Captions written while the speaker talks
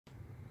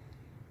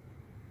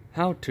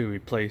How to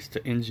replace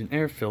the engine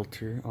air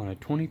filter on a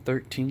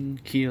 2013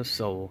 Kia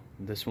Soul.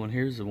 This one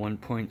here is a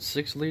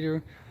 1.6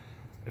 liter.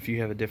 If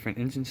you have a different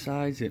engine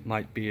size, it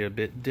might be a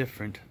bit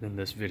different than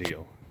this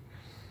video.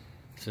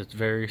 So it's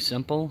very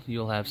simple.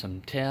 You'll have some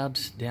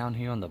tabs down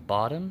here on the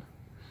bottom.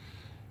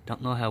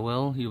 Don't know how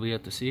well you'll be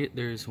able to see it.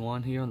 There's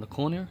one here on the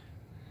corner.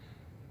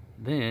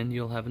 Then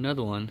you'll have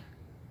another one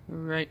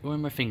right where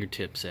my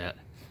fingertips at.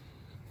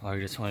 All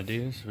you just want to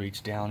do is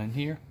reach down in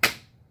here,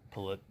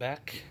 pull it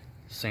back.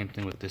 Same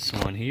thing with this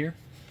one here.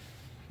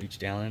 Reach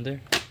down in there,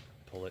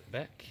 pull it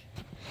back.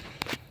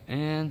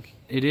 And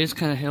it is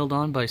kind of held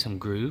on by some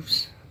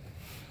grooves.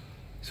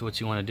 So what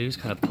you want to do is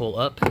kind of pull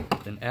up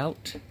then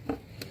out,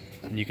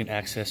 and you can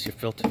access your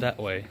filter that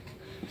way.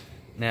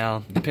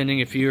 Now, depending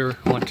if you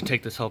want to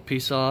take this whole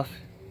piece off,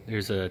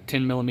 there's a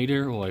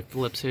 10mm or a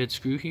Phillips head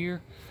screw here.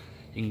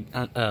 You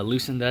can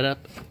loosen that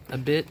up a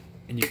bit,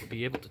 and you will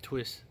be able to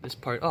twist this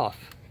part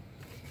off.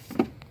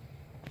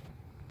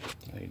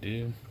 All you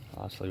do,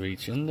 obviously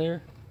reach in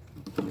there,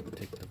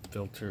 take the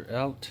filter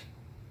out.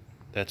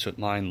 That's what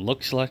mine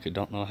looks like. I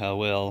don't know how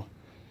well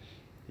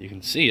you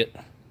can see it.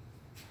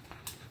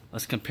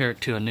 Let's compare it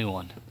to a new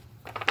one.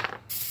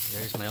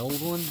 There's my old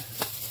one.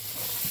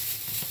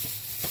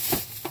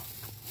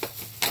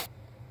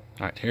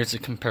 Alright, here's the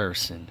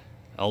comparison.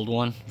 Old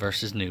one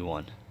versus new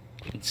one.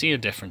 You can see a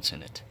difference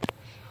in it.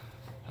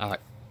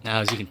 Alright, now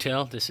as you can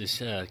tell, this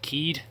is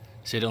keyed,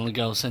 so it only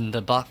goes in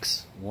the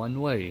box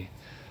one way.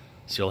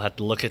 So you'll have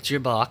to look at your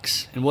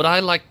box. And what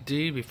I like to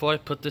do before I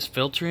put this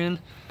filter in,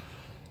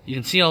 you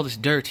can see all this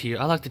dirt here.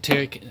 I like to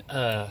take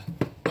air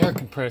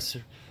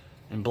compressor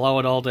and blow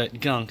out all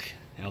that gunk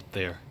out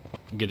there.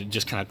 Get it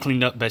just kind of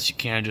cleaned up best you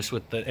can just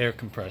with the air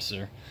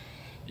compressor.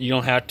 You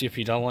don't have to if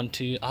you don't want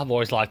to. I've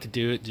always liked to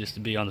do it just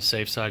to be on the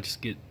safe side,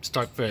 just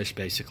start fresh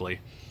basically.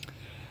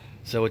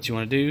 So what you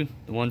want to do,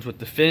 the ones with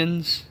the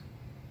fins,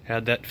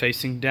 have that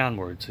facing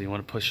downward. So you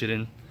want to push it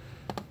in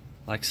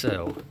like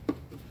so.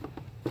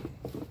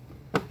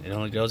 It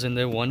only goes in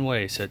there one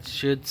way, so it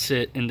should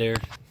sit in there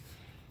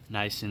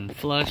nice and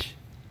flush.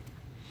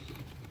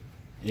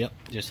 Yep,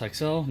 just like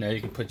so. Now you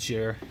can put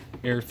your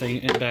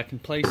everything back in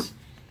place.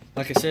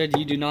 Like I said,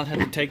 you do not have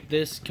to take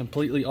this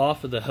completely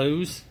off of the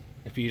hose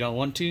if you don't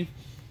want to.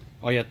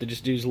 All you have to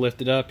just do is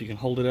lift it up. You can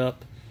hold it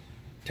up,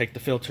 take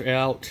the filter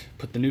out,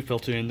 put the new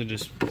filter in, then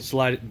just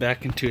slide it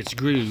back into its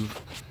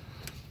groove.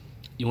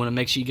 You want to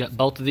make sure you got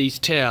both of these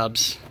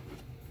tabs,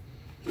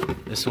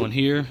 this one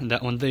here and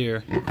that one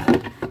there,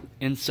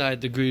 inside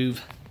the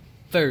groove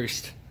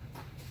first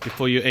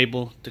before you're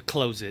able to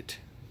close it.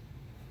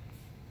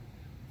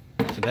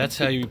 So that's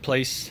how you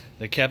replace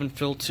the cabin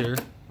filter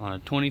on a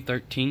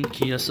 2013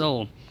 Kia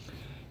Soul.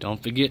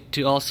 Don't forget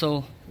to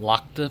also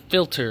lock the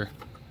filter.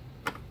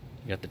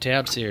 You got the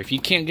tabs here. If you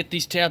can't get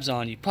these tabs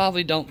on, you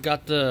probably don't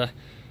got the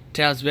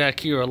tabs back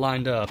here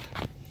lined up,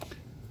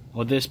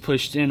 or this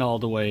pushed in all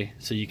the way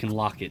so you can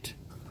lock it.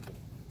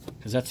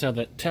 Because that's how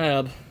that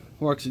tab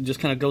works. It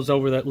just kind of goes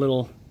over that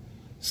little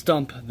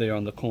stump there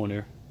on the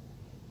corner.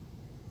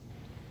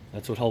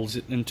 That's what holds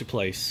it into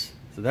place.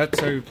 So that's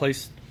how you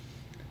replace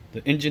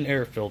the engine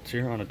air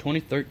filter on a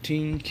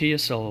 2013 Kia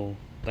Soul.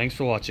 Thanks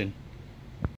for watching.